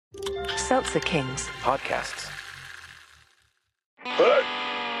Seltzer Kings podcasts. Hey,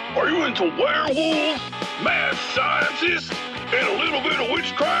 are you into werewolves, mad scientists, and a little bit of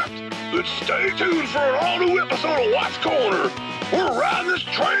witchcraft? Then stay tuned for an all-new episode of Watts Corner. We're riding this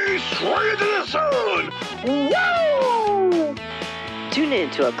train straight to the sun. Woo! Tune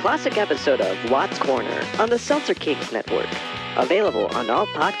in to a classic episode of Watts Corner on the Seltzer Kings Network. Available on all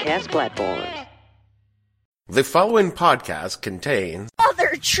podcast platforms. The following podcast contains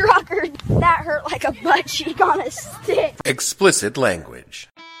Mother trucker, that hurt like a butt cheek on a stick. Explicit language.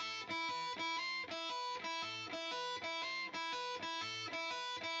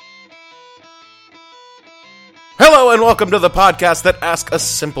 Hello and welcome to the podcast that asks a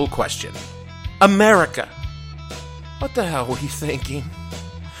simple question. America, what the hell were you thinking?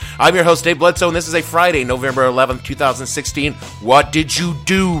 I'm your host, Dave Bledsoe, and this is a Friday, November 11th, 2016. What did you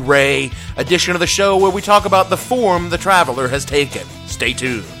do, Ray? Edition of the show where we talk about the form the traveler has taken. Stay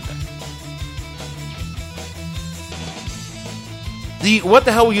tuned. The What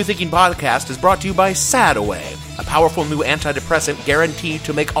the Hell Were You Thinking podcast is brought to you by Sadaway, a powerful new antidepressant guaranteed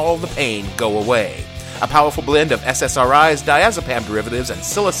to make all the pain go away. A powerful blend of SSRIs, diazepam derivatives, and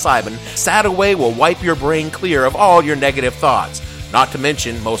psilocybin, Sadaway will wipe your brain clear of all your negative thoughts. Not to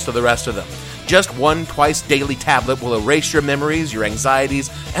mention most of the rest of them. Just one twice-daily tablet will erase your memories, your anxieties,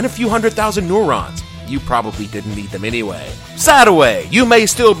 and a few 100,000 neurons. You probably didn't need them anyway. Sadaway! You may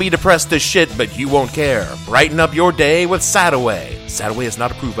still be depressed as shit, but you won't care. Brighten up your day with Sadaway. Sadaway is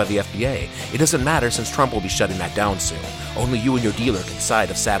not approved by the FDA. It doesn't matter since Trump will be shutting that down soon. Only you and your dealer can decide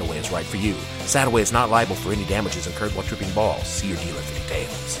if Sadaway is right for you. Sadaway is not liable for any damages incurred while tripping balls. See your dealer for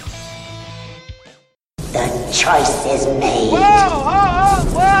details. The choice is made. Whoa!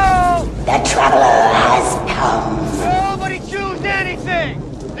 The traveler has come. Nobody choose anything.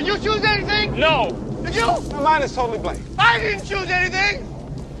 Did you choose anything? No. Did you? No, mine is totally blank. I didn't choose anything.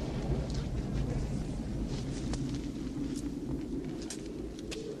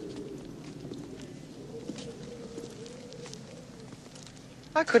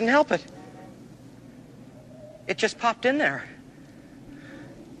 I couldn't help it. It just popped in there.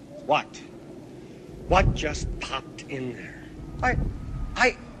 What? What just popped in there?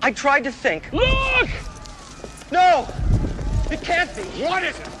 I tried to think. Look! No! It can't be. What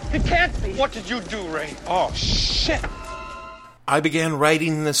is it? It can't be. What did you do, Ray? Oh, shit. I began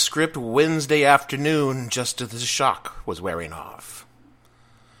writing the script Wednesday afternoon just as the shock was wearing off.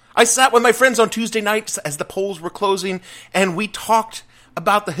 I sat with my friends on Tuesday nights as the polls were closing, and we talked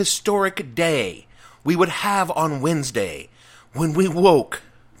about the historic day we would have on Wednesday when we woke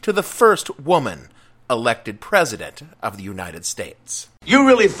to the first woman elected president of the United States. You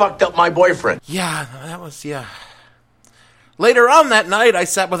really fucked up my boyfriend. Yeah. Later on that night, I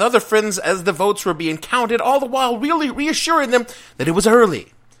sat with other friends as the votes were being counted, all the while really reassuring them that it was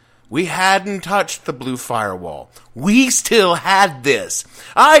early. We hadn't touched the blue firewall. We still had this.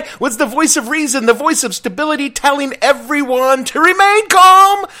 I was the voice of reason, the voice of stability, telling everyone to remain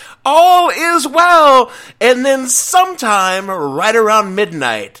calm. All is well. And then sometime right around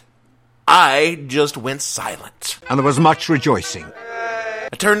midnight, I just went silent. And there was much rejoicing.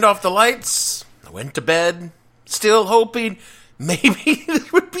 I turned off the lights. I went to bed, still hoping maybe there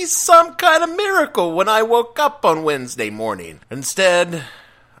would be some kind of miracle when I woke up on Wednesday morning. Instead,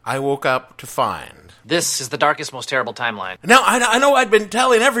 I woke up to find this is the darkest, most terrible timeline. Now, I know I'd been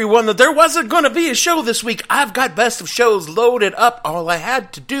telling everyone that there wasn't going to be a show this week. I've got best of shows loaded up. All I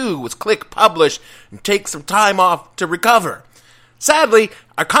had to do was click publish and take some time off to recover. Sadly,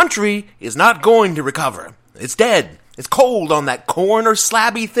 our country is not going to recover. It's dead. It's cold on that corner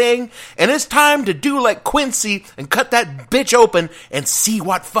slabby thing, and it's time to do like Quincy and cut that bitch open and see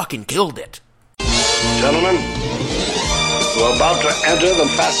what fucking killed it. Gentlemen, we're about to enter the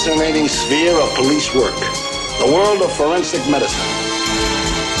fascinating sphere of police work, the world of forensic medicine.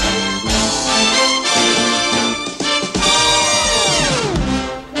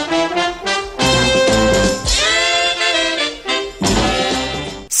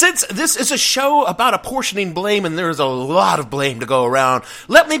 Since this is a show about apportioning blame and there's a lot of blame to go around,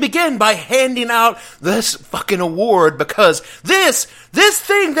 let me begin by handing out this fucking award because this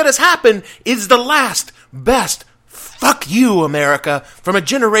thing that has happened is the last best fuck you, America, from a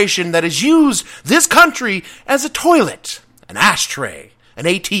generation that has used this country as a toilet, an ashtray, an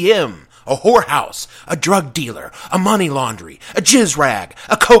ATM, a whorehouse, a drug dealer, a money laundry, a jizz rag,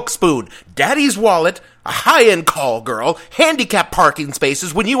 a coke spoon, daddy's wallet, a high-end call girl, handicapped parking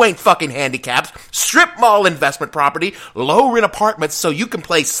spaces when you ain't fucking handicapped, strip mall investment property, low-rent apartments so you can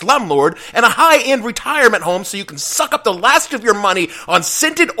play slumlord, and a high-end retirement home so you can suck up the last of your money on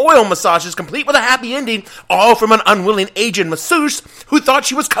scented oil massages complete with a happy ending, all from an unwilling Asian masseuse who thought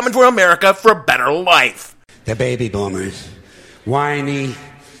she was coming to America for a better life. The baby boomers. Whiny,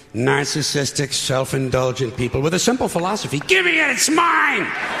 narcissistic, self-indulgent people with a simple philosophy. Give me it, it's mine!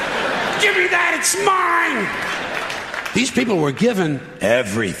 Give me that, it's mine! These people were given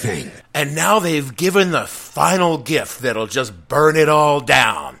everything. And now they've given the final gift that'll just burn it all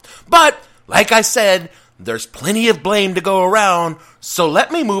down. But, like I said, there's plenty of blame to go around, so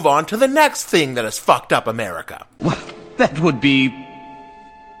let me move on to the next thing that has fucked up America. Well, that would be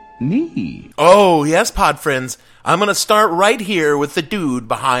me. Oh, yes, pod friends. I'm going to start right here with the dude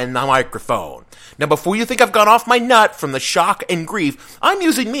behind the microphone. Now, before you think I've gone off my nut from the shock and grief, I'm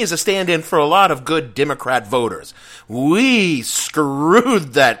using me as a stand-in for a lot of good Democrat voters. We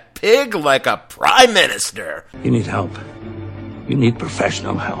screwed that pig like a prime minister. You need help. You need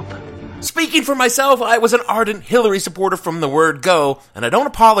professional help. Speaking for myself, I was an ardent Hillary supporter from the word go, and I don't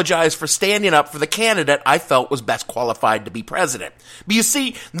apologize for standing up for the candidate I felt was best qualified to be president. But you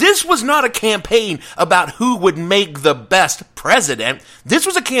see, this was not a campaign about who would make the best president. This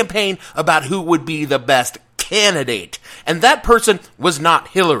was a campaign about who would be the best candidate. And that person was not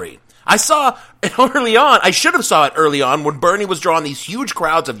Hillary. I saw it early on. I should have saw it early on when Bernie was drawing these huge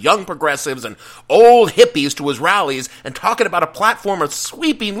crowds of young progressives and old hippies to his rallies and talking about a platform of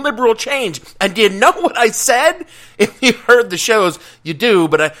sweeping liberal change. And do you know what I said? If you heard the shows, you do,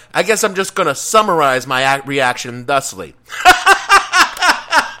 but I guess I'm just going to summarize my reaction thusly.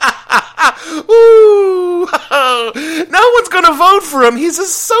 Ooh, no one's going to vote for him. He's a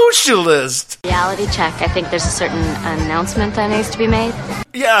socialist. Reality check. I think there's a certain announcement that needs to be made.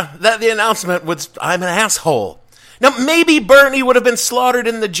 Yeah, the announcement was, I'm an asshole. Now, maybe Bernie would have been slaughtered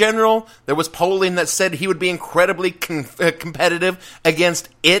in the general. There was polling that said he would be incredibly competitive against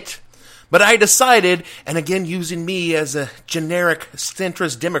it. But I decided, and again using me as a generic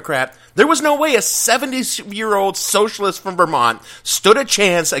centrist Democrat, there was no way a 70-year-old socialist from Vermont stood a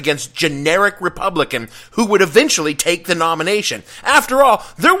chance against generic Republican who would eventually take the nomination. After all,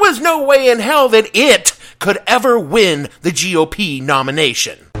 there was no way in hell that it could ever win the GOP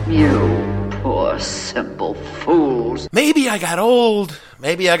nomination. You poor simple fools. Maybe I got old.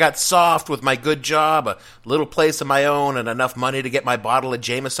 Maybe I got soft with my good job, a little place of my own, and enough money to get my bottle of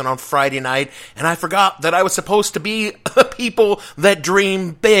Jameson on Friday night, and I forgot that I was supposed to be the people that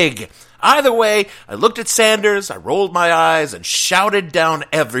dream big. Either way, I looked at Sanders, I rolled my eyes, and shouted down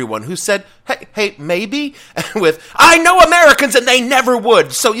everyone who said, hey, maybe? With, I know Americans and they never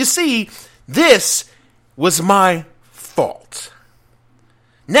would. So you see, this was my fault.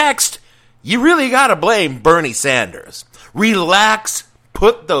 Next, you really gotta blame Bernie Sanders. Relax.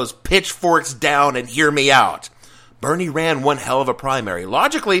 Put those pitchforks down and hear me out. Bernie ran one hell of a primary.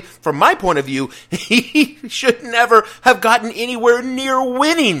 Logically, from my point of view, he should never have gotten anywhere near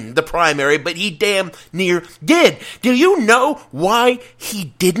winning the primary, but he damn near did. Do you know why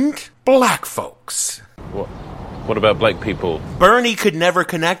he didn't? Black folks. What about black people? Bernie could never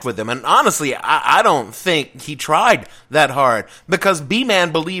connect with them, and honestly, I don't think he tried that hard, because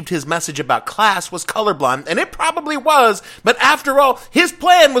B-Man believed his message about class was colorblind, and it probably was, but after all, his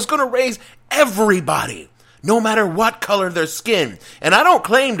plan was going to raise everybody, no matter what color their skin, and I don't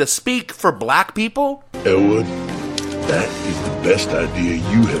claim to speak for black people. Elwood, that is the best idea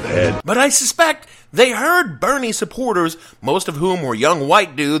you have had. But I suspect they heard Bernie supporters, most of whom were young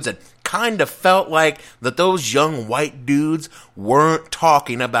white dudes, and kind of felt like that those young white dudes weren't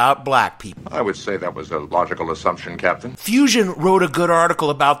talking about black people. I would say that was a logical assumption, Captain. Fusion wrote a good article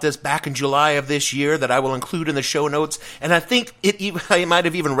about this back in July of this year that I will include in the show notes, and I think I might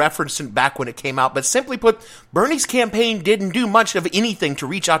have even referenced it back when it came out, but simply put, Bernie's campaign didn't do much of anything to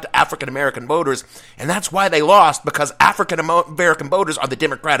reach out to African-American voters, and that's why they lost, because African-American voters are the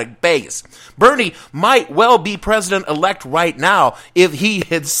Democratic base. Bernie might well be president-elect right now if he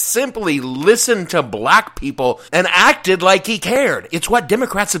had simply listened to black people and acted like he cared. It's what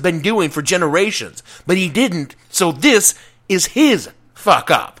Democrats have been doing for generations, but he didn't, so this is his fuck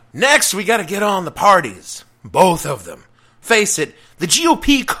up. Next, we gotta get on the parties. Both of them. Face it, the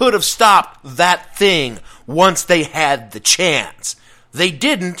GOP could have stopped that thing once they had the chance. They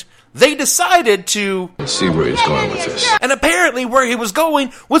didn't. they decided to... Let's see where he's going with this. And apparently where he was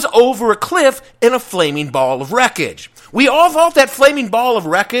going was over a cliff in a flaming ball of wreckage. We all thought that flaming ball of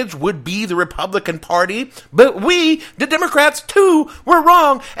wreckage would be the Republican Party, but we, the Democrats, too, were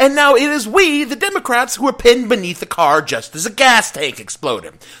wrong, and now it is we, the Democrats, who are pinned beneath the car just as a gas tank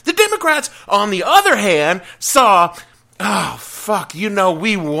exploded. The Democrats, on the other hand, saw, oh, fuck,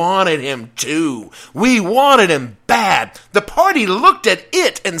 we wanted him too. We wanted him bad. The party looked at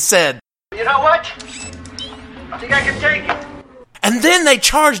it and said, You know what? I think I can take it. And then they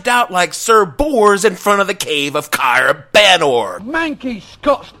charged out like Sir Boars in front of the cave of Kyra Banor. Manky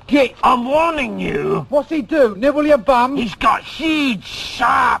Scott's git, I'm warning you. What's he do? Nibble your bum? He's got huge,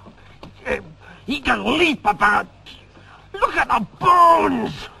 sharp... he can leap about... Look at the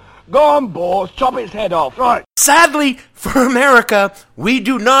bones! Go on, Boars, chop his head off. Right. Sadly, for America, we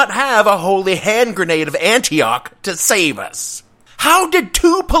do not have a holy hand grenade of Antioch to save us. How did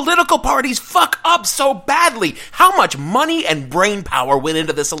two political parties fuck up so badly? How much money and brain power went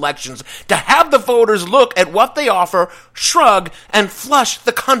into this elections to have the voters look at what they offer, shrug, and flush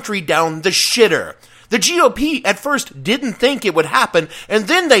the country down the shitter? The GOP at first didn't think it would happen, and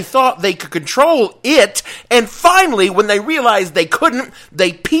then they thought they could control it, and finally, when they realized they couldn't,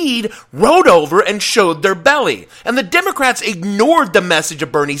 they peed, rode over, and showed their belly. And the Democrats ignored the message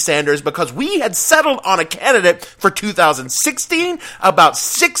of Bernie Sanders because we had settled on a candidate for 2016 about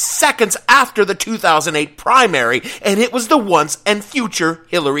 6 seconds after the 2008 primary, and it was the once and future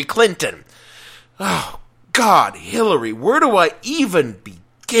Hillary Clinton. Oh, God, Hillary, where do I even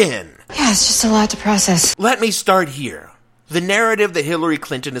begin? Yeah, it's just a lot to process. Let me start here. The narrative that Hillary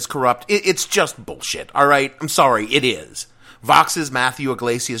Clinton is corrupt, it's just bullshit, all right? I'm sorry, it is. Vox's Matthew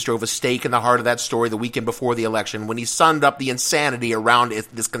Iglesias drove a stake in the heart of that story the weekend before the election when he summed up the insanity around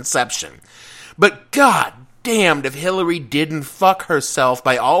this conception. But God damned if Hillary didn't fuck herself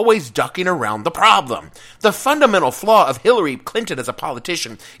by always ducking around the problem. The fundamental flaw of Hillary Clinton as a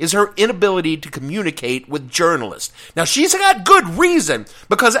politician is her inability to communicate with journalists. Now, she's got good reason,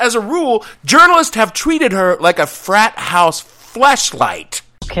 because as a rule, journalists have treated her like a frat house fleshlight.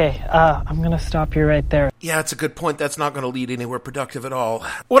 Okay, I'm gonna stop you right there. Yeah, that's a good point. That's not going to lead anywhere productive at all.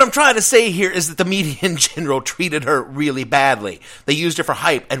 What I'm trying to say here is that the media in general treated her really badly. They used her for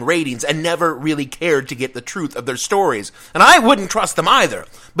hype and ratings and never really cared to get the truth of their stories. And I wouldn't trust them either.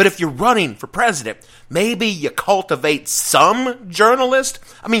 But if you're running for president, maybe you cultivate some journalist.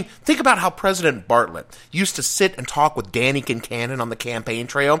 I mean, think about how President Bartlett used to sit and talk with Danny Kincannon on the campaign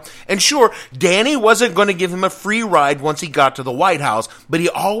trail. And sure, Danny wasn't going to give him a free ride once he got to the White House, but he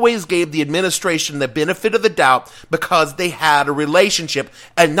always gave the administration the benefit of the doubt because they had a relationship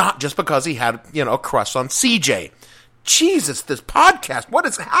and not just because he had, a crush on CJ. Jesus, this podcast, what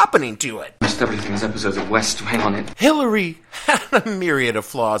is happening to it? Most everything's episodes of West Wing on it. Hillary had a myriad of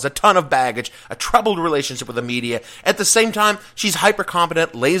flaws, a ton of baggage, a troubled relationship with the media. At the same time, she's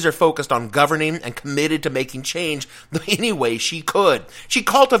hyper-competent, laser-focused on governing, and committed to making change any way she could. She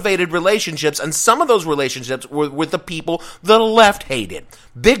cultivated relationships, and some of those relationships were with the people the left hated.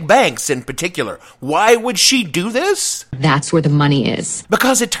 Big banks in particular. Why would she do this? That's where the money is.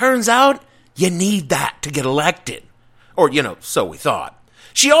 Because it turns out you need that to get elected. Or, so we thought.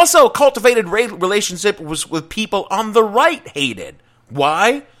 She also cultivated relationships with people on the right hated.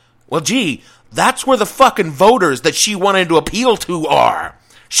 Why? Well, gee, that's where the fucking voters that she wanted to appeal to are.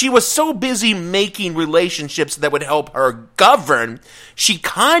 She was so busy making relationships that would help her govern, she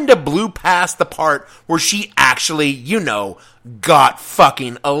kinda blew past the part where she actually, got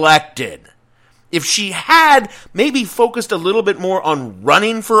fucking elected. If she had maybe focused a little bit more on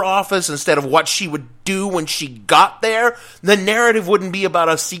running for office instead of what she would do when she got there, the narrative wouldn't be about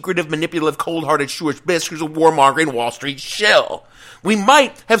a secretive, manipulative, cold-hearted, shrewish bitch who's a warmongering Wall Street shill. We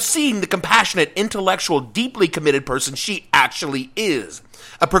might have seen the compassionate, intellectual, deeply committed person she actually is.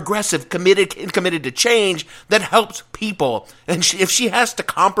 A progressive, committed to change that helps people. And if she has to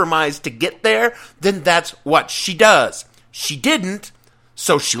compromise to get there, then that's what she does. She didn't,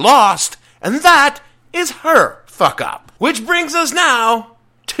 so she lost. And that is her fuck up. Which brings us now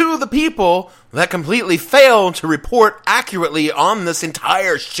to the people that completely failed to report accurately on this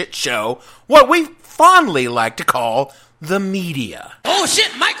entire shit show, what we fondly like to call the media. Oh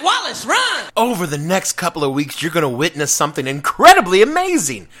shit, Mike Wallace, run! Over the next couple of weeks, you're going to witness something incredibly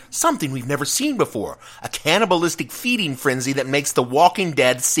amazing. Something we've never seen before. A cannibalistic feeding frenzy that makes The Walking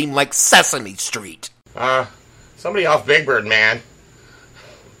Dead seem like Sesame Street. Somebody off Big Bird, man.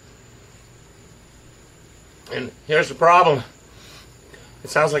 And here's the problem. It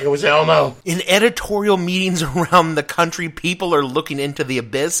sounds like it was Elmo. In editorial meetings around the country, people are looking into the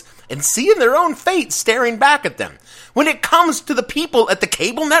abyss and seeing their own fate staring back at them. When it comes to the people at the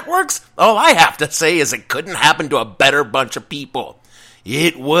cable networks, all I have to say is it couldn't happen to a better bunch of people.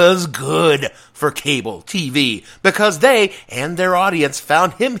 It was good for cable TV because they and their audience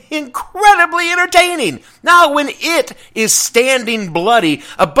found him incredibly entertaining. Now, when it is standing bloody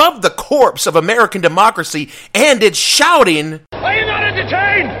above the corpse of American democracy and it's shouting, "Are you not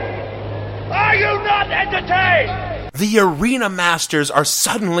entertained? Are you not entertained?" the arena masters are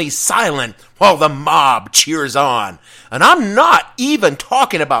suddenly silent while the mob cheers on. And I'm not even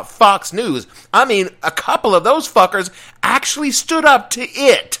talking about Fox News. I mean, a couple of those fuckers actually stood up to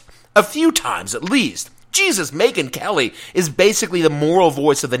it. A few times at least. Jesus, Megyn Kelly is basically the moral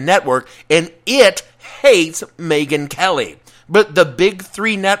voice of the network, and it hates Megyn Kelly. But the big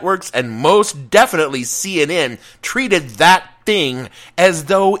three networks, and most definitely CNN, treated that thing as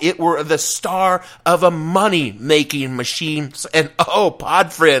though it were the star of a money-making machine. And oh,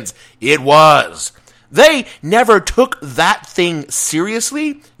 pod friends, it was. They never took that thing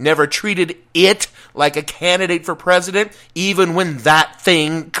seriously, never treated it like a candidate for president, even when that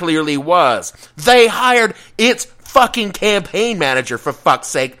thing clearly was. They hired its fucking campaign manager, for fuck's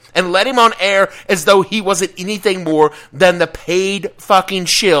sake, and let him on air as though he wasn't anything more than the paid fucking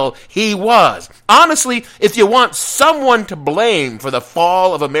shill he was. Honestly, if you want someone to blame for the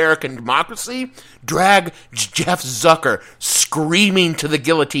fall of American democracy, drag Jeff Zucker screaming to the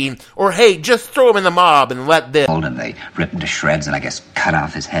guillotine, or hey, just throw him in the mob and let them. And they ripped him to shreds and I guess cut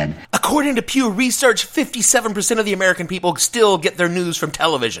off his head. According to Pew Research, 57% of the American people still get their news from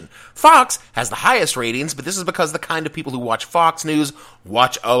television. Fox has the highest ratings, but this is because the kind of people who watch Fox News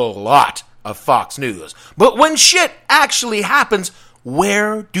watch a lot of Fox News. But when shit actually happens,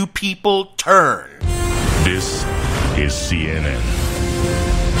 where do people turn? This is CNN.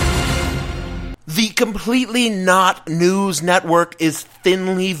 The completely not news network is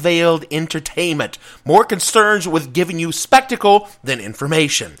thinly veiled entertainment, more concerned with giving you spectacle than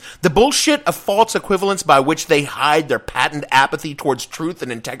information. The bullshit of false equivalence by which they hide their patent apathy towards truth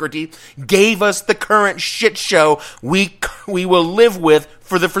and integrity gave us the current shit show we will live with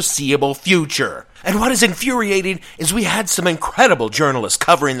for the foreseeable future. And what is infuriating is we had some incredible journalists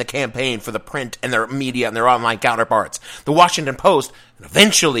covering the campaign for the print and their media and their online counterparts. The Washington Post, and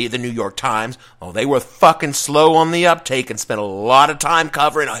eventually the New York Times, oh, they were fucking slow on the uptake and spent a lot of time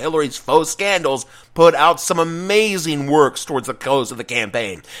covering Hillary's faux scandals, put out some amazing works towards the close of the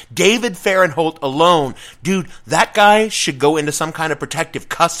campaign. David Fahrenthold alone, dude, that guy should go into some kind of protective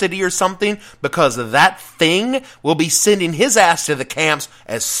custody or something, because that thing will be sending his ass to the camps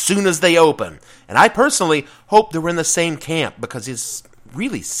as soon as they open. And I personally hope that we're in the same camp, because he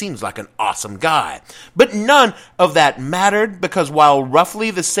really seems like an awesome guy. But none of that mattered, because while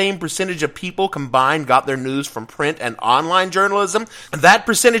roughly the same percentage of people combined got their news from print and online journalism, that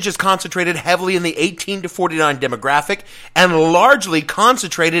percentage is concentrated heavily in the 18 to 49 demographic and largely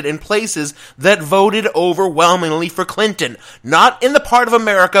concentrated in places that voted overwhelmingly for Clinton, not in the part of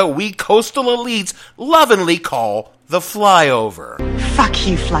America we coastal elites lovingly call the flyover. Fuck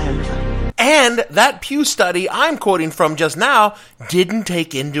you, flyover. And that Pew study I'm quoting from just now didn't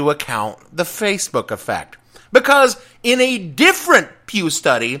take into account the Facebook effect. Because in a different Pew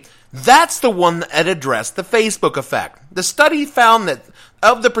study, that's the one that addressed the Facebook effect. The study found that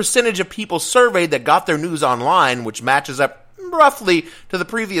of the percentage of people surveyed that got their news online, which matches up roughly to the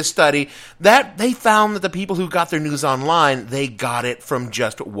previous study, that they found that the people who got their news online, they got it from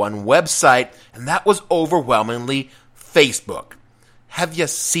just one website, and that was overwhelmingly Facebook. Have you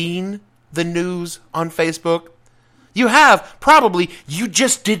seen the news on Facebook? You have, probably, you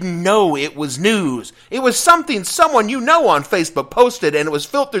just didn't know it was news. It was something someone you know on Facebook posted, and it was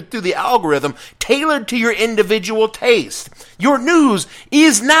filtered through the algorithm, tailored to your individual taste. Your news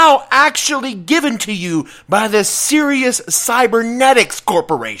is now actually given to you by the Sirius Cybernetics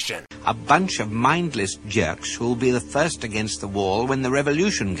Corporation. A bunch of mindless jerks who'll be the first against the wall when the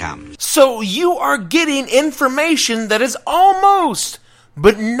revolution comes. So you are getting information that is almost,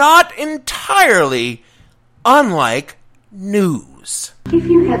 but not entirely, unlike news. If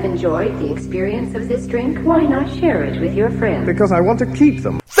you have enjoyed the experience of this drink, why not share it with your friends? Because I want to keep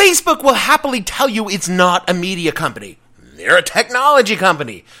them. Facebook will happily tell you it's not a media company. They're a technology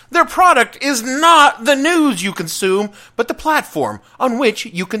company. Their product is not the news you consume, but the platform on which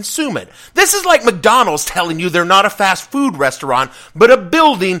you consume it. This is like McDonald's telling you they're not a fast food restaurant, but a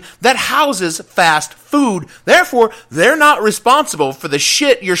building that houses fast food. Therefore, they're not responsible for the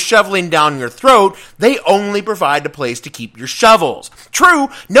shit you're shoveling down your throat. They only provide a place to keep your shovels. True,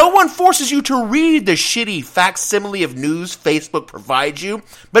 no one forces you to read the shitty facsimile of news Facebook provides you,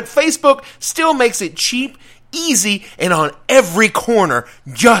 but Facebook still makes it cheap, easy, and on every corner,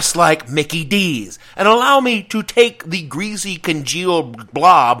 just like Mickey D's. And allow me to take the greasy, congealed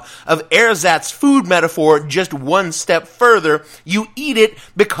blob of ersatz food metaphor just one step further. You eat it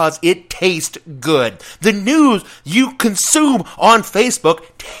because it tastes good. The news you consume on Facebook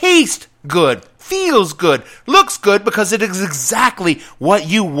tastes good, feels good, looks good because it is exactly what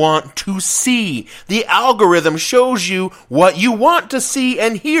you want to see. The algorithm shows you what you want to see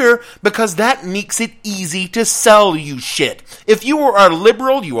and hear because that makes it easy to sell you shit. If you are a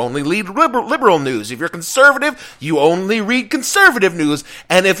liberal, you only read liberal news. If you're conservative, you only read conservative news.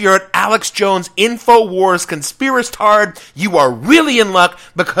 And if you're an Alex Jones InfoWars conspiracist, you are really in luck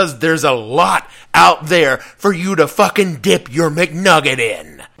because there's a lot out there for you to fucking dip your McNugget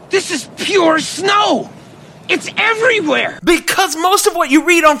in. This is pure snow! It's everywhere! Because most of what you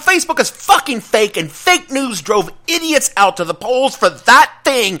read on Facebook is fucking fake, and fake news drove idiots out to the polls for that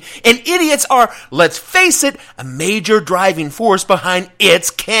thing. And idiots are, let's face it, a major driving force behind its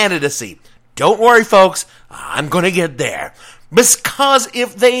candidacy. Don't worry, folks, I'm gonna get there. Because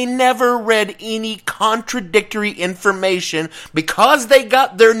if they never read any contradictory information, because they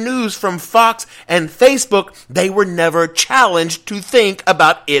got their news from Fox and Facebook, they were never challenged to think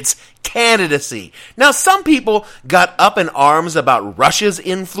about its candidacy. Now, some people got up in arms about Russia's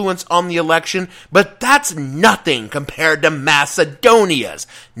influence on the election, but that's nothing compared to Macedonia's.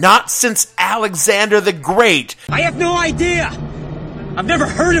 Not since Alexander the Great. I have no idea! I've never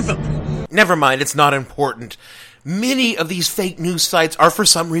heard of him! Never mind, it's not important. Many of these fake news sites are for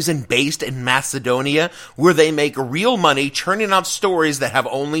some reason based in Macedonia, where they make real money churning out stories that have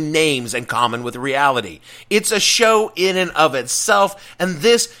only names in common with reality. It's a show in and of itself, and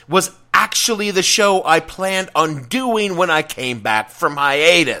this was actually the show I planned on doing when I came back from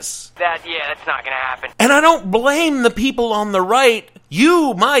hiatus. That's not gonna happen. And I don't blame the people on the right.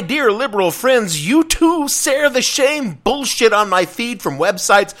 You, my dear liberal friends, you too share the same bullshit on my feed from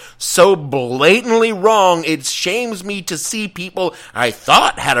websites so blatantly wrong it shames me to see people I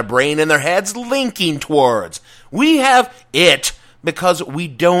thought had a brain in their heads linking towards. We have it because we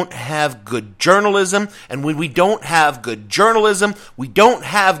don't have good journalism, and when we don't have good journalism, we don't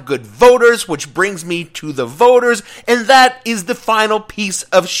have good voters, which brings me to the voters, and that is the final piece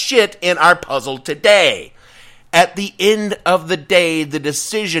of shit in our puzzle today. At the end of the day, the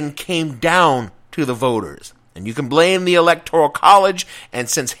decision came down to the voters. And you can blame the Electoral College, and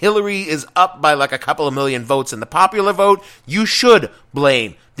since Hillary is up by like a couple of million votes in the popular vote, you should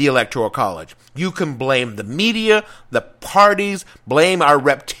blame the Electoral College. You can blame the media, the parties, blame our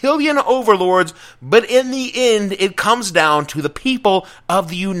reptilian overlords, but in the end, it comes down to the people of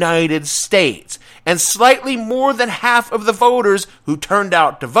the United States. And slightly more than half of the voters who turned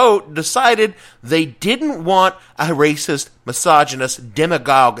out to vote decided they didn't want a racist, misogynist,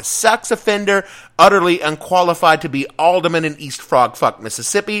 demagogue, sex offender, utterly unqualified to be alderman in East Frog Fuck,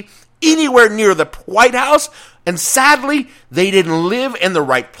 Mississippi, anywhere near the White House, and sadly, they didn't live in the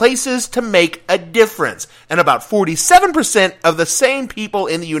right places to make a difference. And about 47% of the same people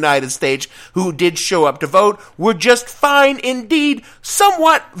in the United States who did show up to vote were just fine, indeed,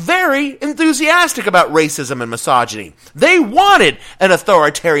 somewhat very enthusiastic about racism and misogyny. They wanted an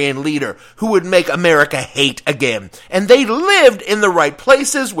authoritarian leader who would make America hate again. And they lived in the right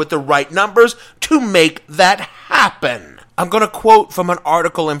places with the right numbers to make that happen. I'm going to quote from an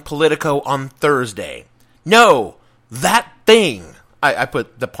article in Politico on Thursday. No, that thing, I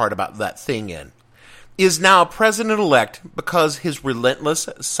put the part about that thing in, is now president-elect because his relentless,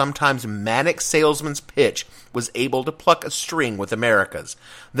 sometimes manic salesman's pitch was able to pluck a string with America's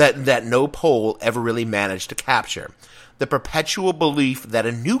that no poll ever really managed to capture. The perpetual belief that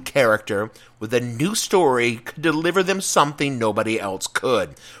a new character with a new story could deliver them something nobody else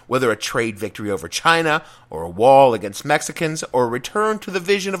could, whether a trade victory over China, or a wall against Mexicans, or a return to the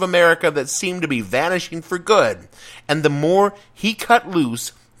vision of America that seemed to be vanishing for good. And the more he cut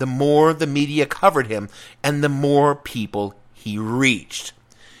loose, the more the media covered him, and the more people he reached.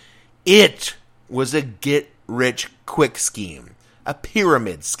 It was a get-rich-quick scheme, a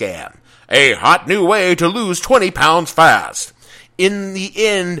pyramid scam. A hot new way to lose 20 pounds fast. In the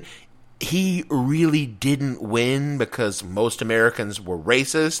end, he really didn't win because most Americans were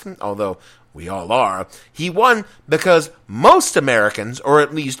racist, although we all are. He won because most Americans, or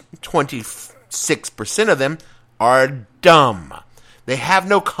at least 26% of them, are dumb. They have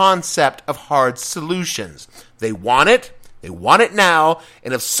no concept of hard solutions. They want it now,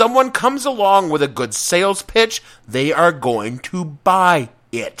 and if someone comes along with a good sales pitch, they are going to buy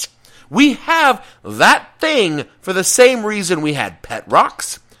it. We have that thing for the same reason we had pet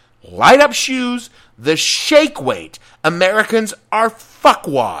rocks, light-up shoes, the shake weight. Americans are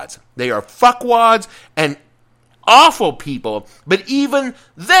fuckwads. They are fuckwads and awful people, but even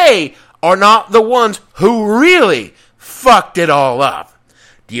they are not the ones who really fucked it all up.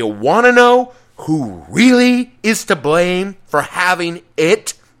 Do you want to know who really is to blame for having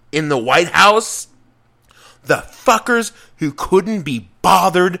it in the White House? The fuckers who couldn't be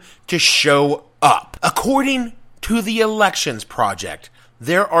bothered to show up. According to the Elections Project,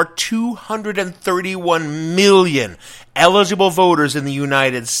 there are 231 million eligible voters in the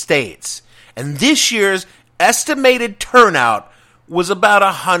United States, and this year's estimated turnout was about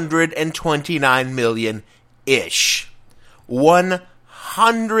 129 million-ish.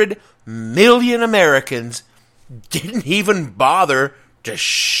 100 million Americans didn't even bother to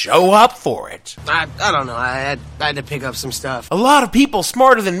show up for it. I don't know. I had to pick up some stuff. A lot of people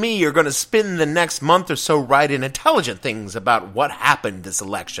smarter than me are going to spend the next month or so writing intelligent things about what happened this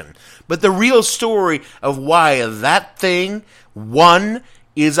election. But the real story of why that thing won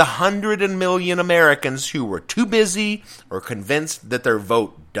is 100 million Americans who were too busy or convinced that their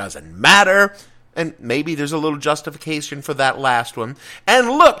vote doesn't matter. And maybe there's a little justification for that last one. And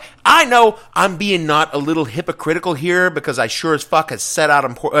look, I know I'm being not a little hypocritical here because I sure as fuck has set out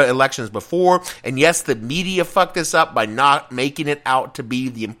elections before. And yes, the media fucked this up by not making it out to be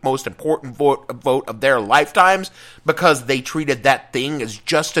the most important vote of their lifetimes because they treated that thing as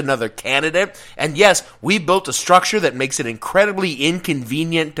just another candidate. And yes, we built a structure that makes it incredibly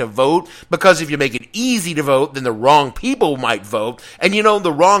inconvenient to vote because if you make it easy to vote, then the wrong people might vote. And you know,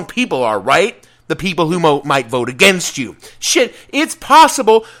 the wrong people are, right? The people who might vote against you. Shit, it's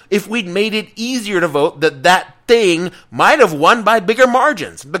possible if we'd made it easier to vote that thing might have won by bigger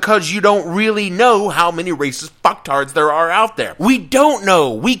margins because you don't really know how many racist fucktards there are out there. We don't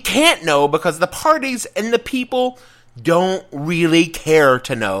know. We can't know because the parties and the people don't really care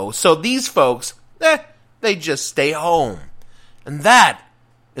to know. So these folks, they just stay home. And that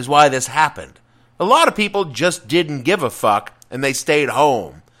is why this happened. A lot of people just didn't give a fuck and they stayed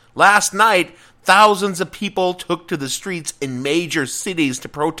home. Last night, thousands of people took to the streets in major cities to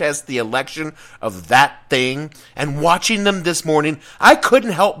protest the election of that thing. And watching them this morning, I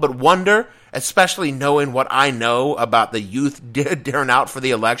couldn't help but wonder, especially knowing what I know about the youth daring out for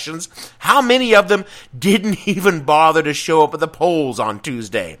the elections, how many of them didn't even bother to show up at the polls on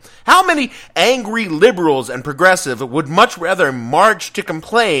Tuesday? How many angry liberals and progressives would much rather march to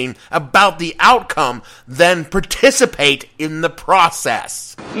complain about the outcome than participate in the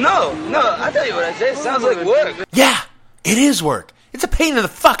process? No, I tell you what I say, it sounds like work. Yeah, it is work. It's a pain in the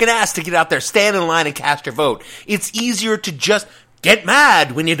fucking ass to get out there, stand in line, and cast your vote. It's easier to just get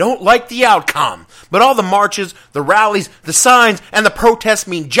mad when you don't like the outcome. But all the marches, the rallies, the signs, and the protests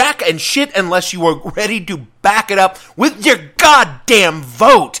mean jack and shit unless you are ready to back it up with your goddamn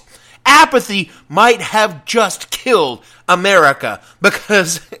vote. Apathy might have just killed America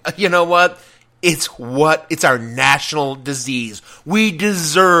because, you know what? It's our national disease. We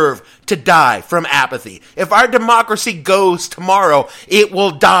deserve to die from apathy. If our democracy goes tomorrow, it will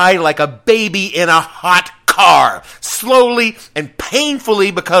die like a baby in a hot car, slowly and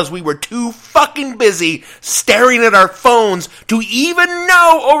painfully because we were too fucking busy staring at our phones to even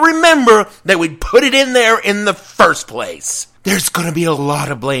know or remember that we'd put it in there in the first place. There's going to be a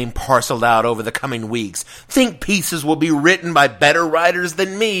lot of blame parceled out over the coming weeks. Think pieces will be written by better writers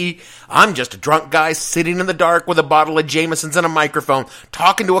than me. I'm just a drunk guy sitting in the dark with a bottle of Jameson's and a microphone,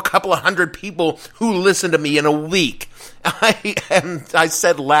 talking to a couple of hundred people who listen to me in a week. I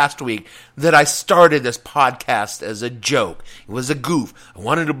said last week that I started this podcast as a joke. It was a goof. I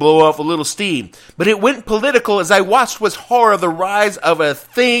wanted to blow off a little steam. But it went political as I watched with horror the rise of a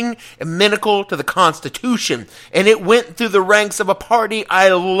thing inimical to the Constitution. And it went through the ranks of a party I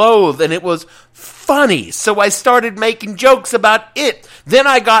loathe, and it was funny. So I started making jokes about it. Then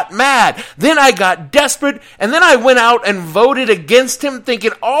I got mad. Then I got desperate. And then I went out and voted against him,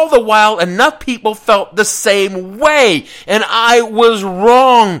 thinking all the while enough people felt the same way. And I was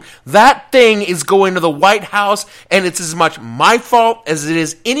wrong. That thing is going to the White House, and it's as much my fault as it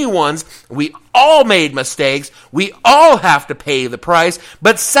is anyone's. We all made mistakes. We all have to pay the price.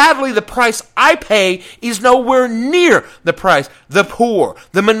 But sadly, the price I pay is nowhere near the price the poor,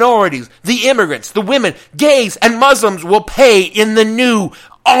 the minorities, the immigrants, the women, gays, and Muslims will pay in the new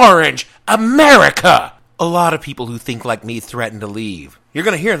orange America! A lot of people who think like me threaten to leave. You're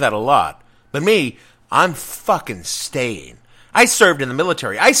going to hear that a lot. But me, I'm fucking staying. I served in the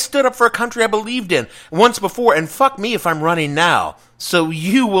military. I stood up for a country I believed in once before, and fuck me if I'm running now. So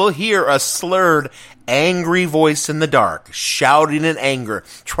you will hear a slurred, angry voice in the dark, shouting in anger,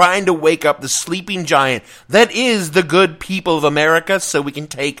 trying to wake up the sleeping giant that is the good people of America so we can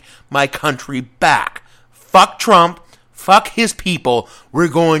take my country back. Fuck Trump. Fuck his people. We're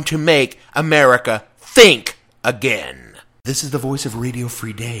going to make America think again. This is the voice of Radio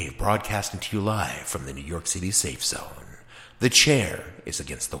Free Dave, broadcasting to you live from the New York City Safe Zone. The chair is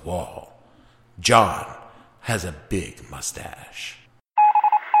against the wall. John has a big mustache.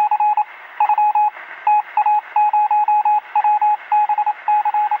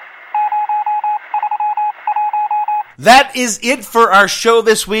 That is it for our show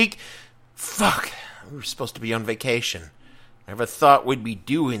this week. Fuck, we were supposed to be on vacation. Never thought we'd be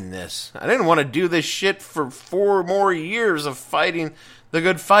doing this. I didn't want to do this shit for 4 more years of fighting the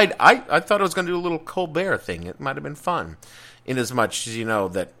good fight. I thought I was going to do a little Colbert thing. It might have been fun. Inasmuch as you know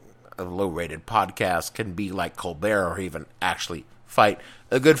that a low-rated podcast can be like Colbert or even actually fight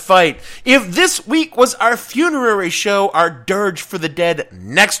a good fight. If this week was our funerary show, our dirge for the dead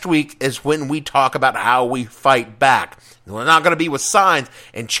next week is when we talk about how we fight back. And we're not going to be with signs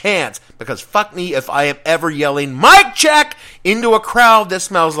and chants, because fuck me if I am ever yelling, "Mic check!" into a crowd that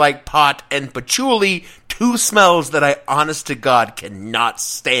smells like pot and patchouli, 2 smells that I, honest to God, cannot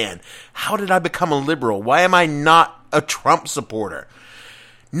stand. How did I become a liberal? Why am I not a Trump supporter?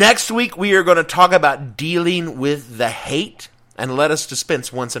 Next week, we are going to talk about dealing with the hate, and let us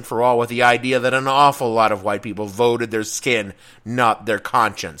dispense once and for all with the idea that an awful lot of white people voted their skin, not their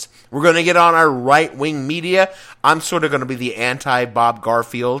conscience. We're going to get on our right-wing media. I'm sort of going to be the anti-Bob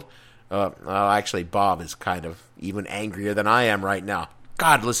Garfield. Actually, Bob is kind of even angrier than I am right now.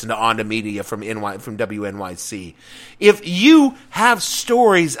 God, listen to Onda Media from WNYC. If you have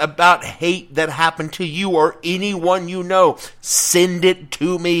stories about hate that happened to you or anyone you know, send it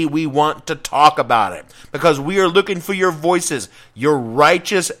to me. We want to talk about it, because we are looking for your voices, your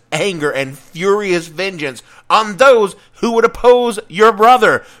righteous anger and furious vengeance on those who would oppose your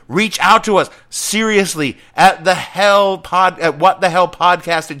brother. Reach out to us seriously at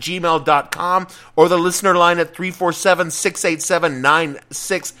whatthehellpodcast@gmail.com or the listener line at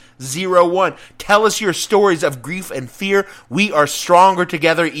 347-687-9601. Tell us your stories of grief and fear. We are stronger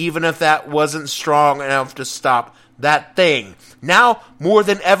together, even if that wasn't strong enough to stop that thing. Now, more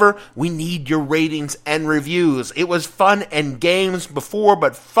than ever, we need your ratings and reviews. It was fun and games before,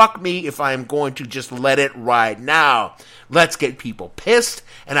 but fuck me if I am going to just let it ride now. Let's get people pissed,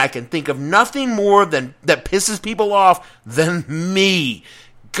 and I can think of nothing more that pisses people off than me.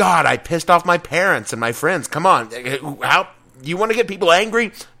 God, I pissed off my parents and my friends. Come on. How you want to get people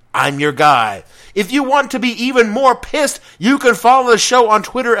angry? I'm your guy. If you want to be even more pissed, you can follow the show on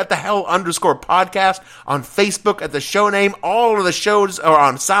Twitter at @thehell_podcast, on Facebook at the show name. All of the shows are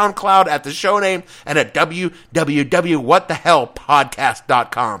on SoundCloud at the show name, and at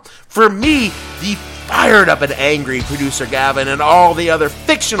www.whatthehellpodcast.com. For me, the fired up and angry producer Gavin, and all the other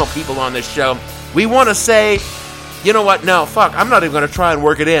fictional people on this show, we want to say, you know what? No, fuck. I'm not even going to try and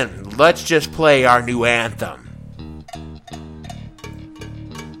work it in. Let's just play our new anthem.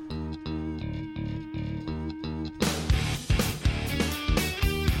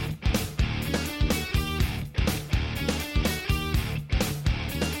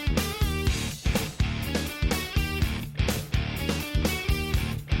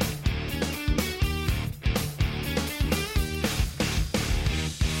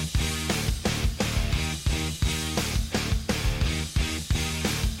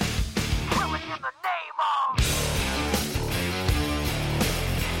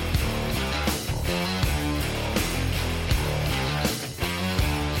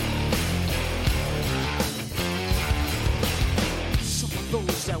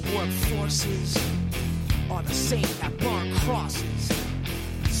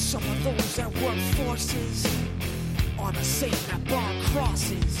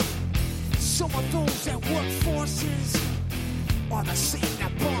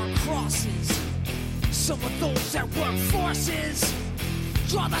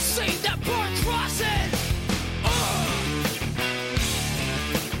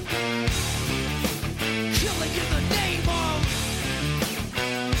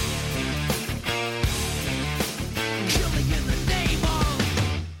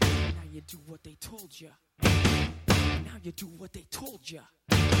 Now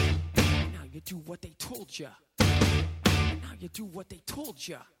you do what they told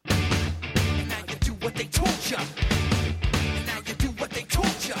you. Now now you do what they told you. And now you do what they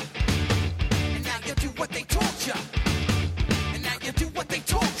told you. And now you do what they told you. And now you do what they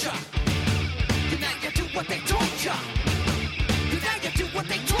told you. And now you do what they told you. And now you do what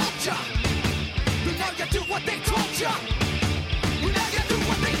they told you. And now you do what they told you. And now you do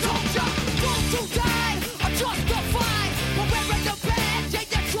what they told you. Those who died are justified for wearing the badge and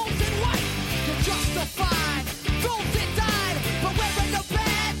your chosen white. You're justified. Those that died for wearing the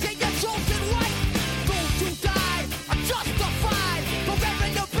badge and your chosen white. Those who died are justified for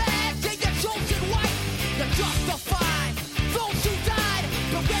wearing the badge and your chosen white. You're justified. Those who died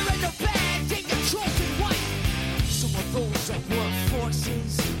for wearing the badge and your chosen white. Some of those that work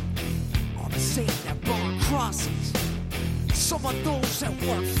forces are the same that burn crosses. Some of those that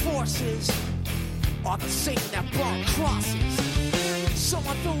work forces are the same that burn crosses. Some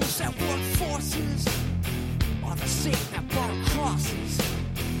of those that work forces are the same that burn crosses.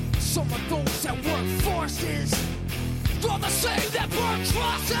 Some of those that work forces are the same that burn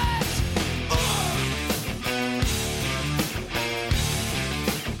crosses.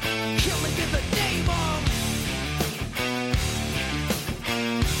 Killing in the name of.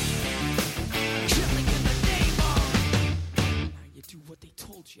 Killing in the name of. Now you do what they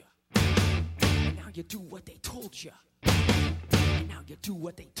told you. And now you do what they told you. And now you do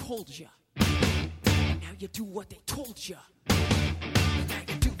what they told you. And now you do what they told you. And now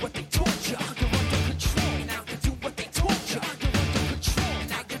you do what they told you. You're under control. And now you do what they told you. You're under control. And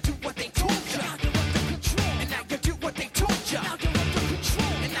now you do what they told you. You're under control. And now you do what they told you. Now you're under control.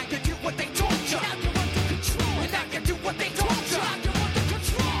 And now you do what they told you. Now you're under control. And now you do what they told you. You're under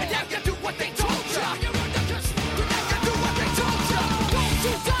control. And now you do what they told you. You're under control. And now you do what they told you. Those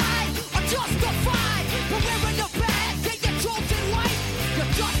who died are justified for wearing the badge and your chosen white.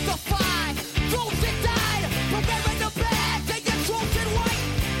 You're justified. Those that died for wearing the badge and your chosen white.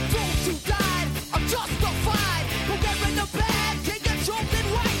 Those who died are justified for wearing the badge and your chosen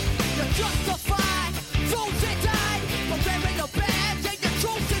white. You're justified. Those that died for wearing the badge and your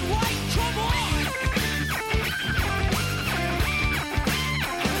chosen white. Come on.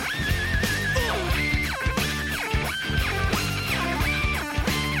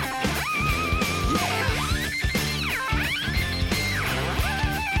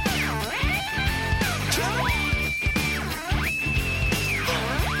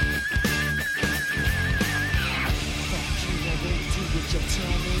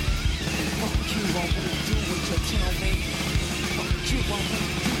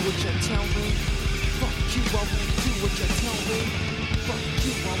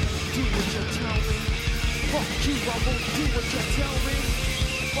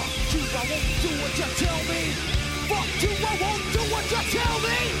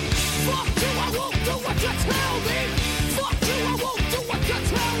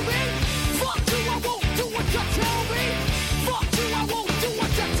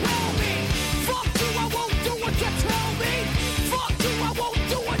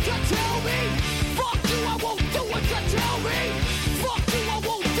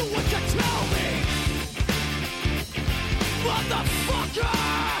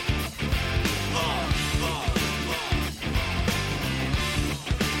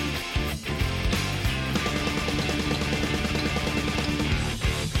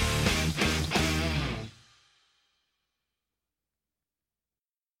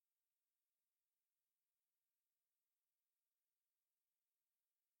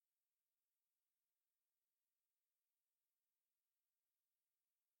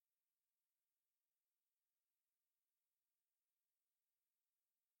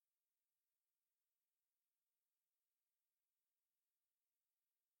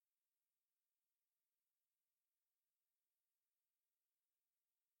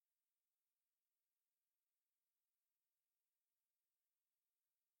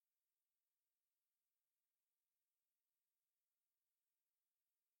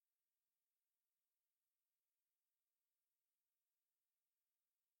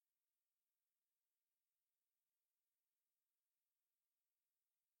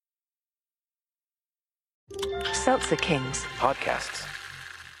 Seltzer Kings Podcasts.